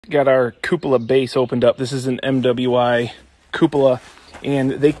Got our cupola base opened up. This is an MWI Cupola,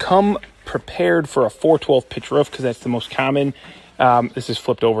 and they come prepared for a 412 pitch roof because that's the most common. This is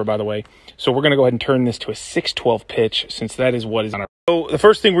flipped over, by the way. So we're going to go ahead and turn this to a 612 pitch since that is what is on our... So the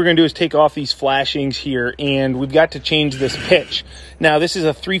first thing we're going to do is take off these flashings here, and we've got to change this pitch. Now, this is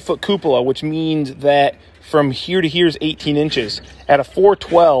a 3-foot cupola, which means that from here to here is 18 inches. At a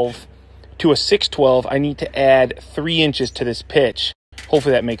 412 to a 612, I need to add 3 inches to this pitch.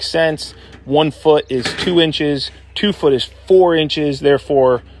 Hopefully that makes sense. 1 foot is 2 inches, 2 foot is 4 inches,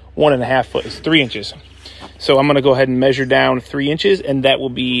 therefore 1.5 foot is 3 inches. So I'm going to go ahead and measure down 3 inches, and that will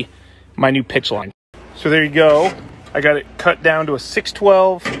be my new pitch line. So there you go. I got it cut down to a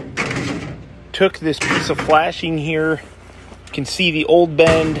 612. Took this piece of flashing here. You can see the old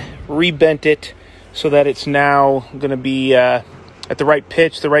bend, rebent it so that it's now going to be at the right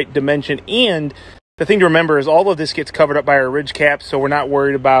pitch, the right dimension, and the thing to remember is all of this gets covered up by our ridge cap, so we're not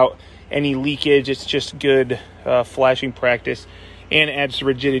worried about any leakage. It's just good flashing practice and adds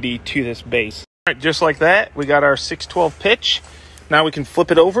rigidity to this base. All right, just like that, we got our 612 pitch. Now we can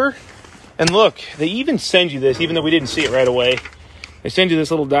flip it over. And look, they even send you this, even though we didn't see it right away. They send you this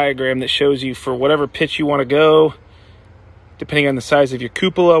little diagram that shows you for whatever pitch you want to go, depending on the size of your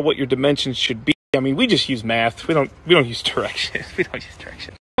cupola, what your dimensions should be. I mean, we just use math. We don't use directions. We don't use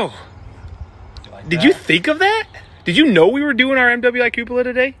directions. Oh. Did you think of that? Did you know we were doing our MWI Cupola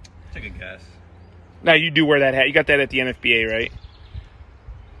today? Take a guess. Now, you do wear that hat. You got that at the NFBA, right?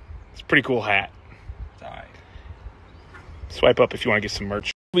 It's a pretty cool hat. It's all right. Swipe up if you want to get some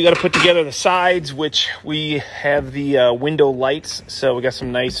merch. We got to put together the sides, which we have the window lights. So we got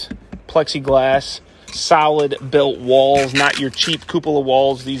some nice plexiglass, solid built walls, not your cheap cupola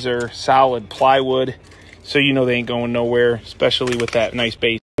walls. These are solid plywood. So you know they ain't going nowhere, especially with that nice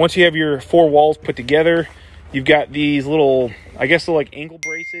base. Once you have your 4 walls put together, you've got these little, I guess they're like ankle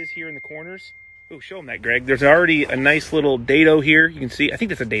braces here in the corners. Oh, show them that, Greg. There's already a nice little dado here. You can see, I think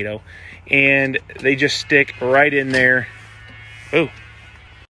that's a dado. And they just stick right in there. Oh,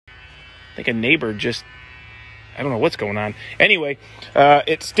 I think a neighbor just, I don't know what's going on. Anyway,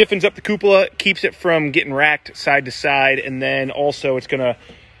 it stiffens up the cupola, keeps it from getting racked side to side, and then also it's going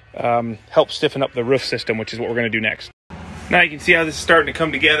to help stiffen up the roof system, which is what we're going to do next. Now you can see how this is starting to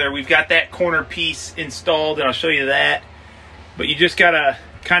come together. We've got that corner piece installed, and I'll show you that. But you just got to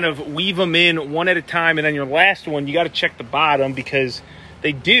kind of weave them in one at a time, and then your last one, you got to check the bottom because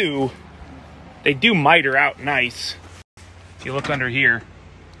they do miter out nice. If you look under here.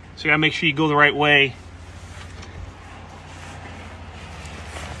 So you got to make sure you go the right way.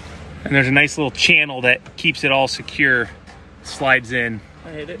 And there's a nice little channel that keeps it all secure. Slides in.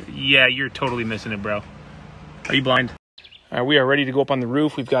 I hit it. Yeah, you're totally missing it, bro. Are you blind? All right, we are ready to go up on the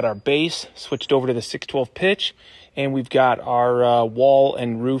roof. We've got our base switched over to the 612 pitch, and we've got our wall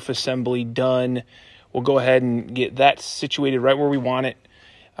and roof assembly done. We'll go ahead and get that situated right where we want it,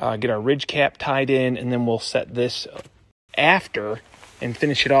 get our ridge cap tied in, and then we'll set this after and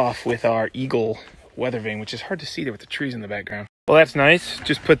finish it off with our Eagle weather vane, which is hard to see there with the trees in the background. Well, that's nice.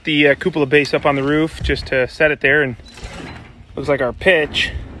 Just put the cupola base up on the roof just to set it there, and looks like our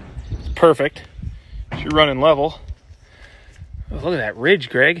pitch is perfect. You're running level. Oh, look at that ridge,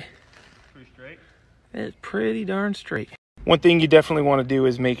 Greg. Pretty straight. It's pretty darn straight. One thing you definitely want to do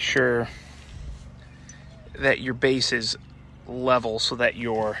is make sure that your base is level so that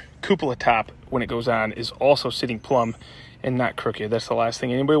your cupola top, when it goes on, is also sitting plumb and not crooked. That's the last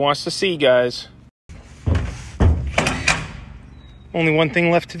thing anybody wants to see, guys. Only one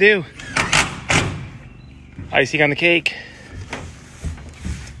thing left to do. Icing on the cake.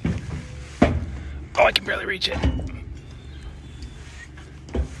 Oh, I can barely reach it.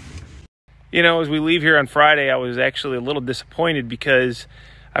 You know, as we leave here on Friday, I was actually a little disappointed because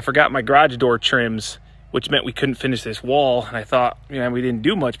I forgot my garage door trims, which meant we couldn't finish this wall. And I thought, you know, we didn't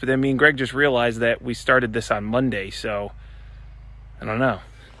do much. But then me and Greg just realized that we started this on Monday. So, I don't know.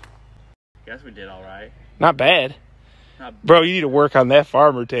 Guess we did all right. Not bad. Bro, you need to work on that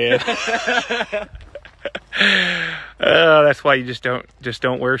farmer tan. That's why you just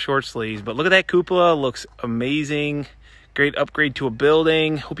don't wear short sleeves. But look at that cupola. Looks amazing. Great upgrade to a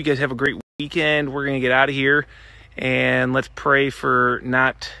building. Hope you guys have a great weekend. We're going to get out of here. And let's pray for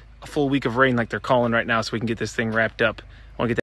not a full week of rain like they're calling right now so we can get this thing wrapped up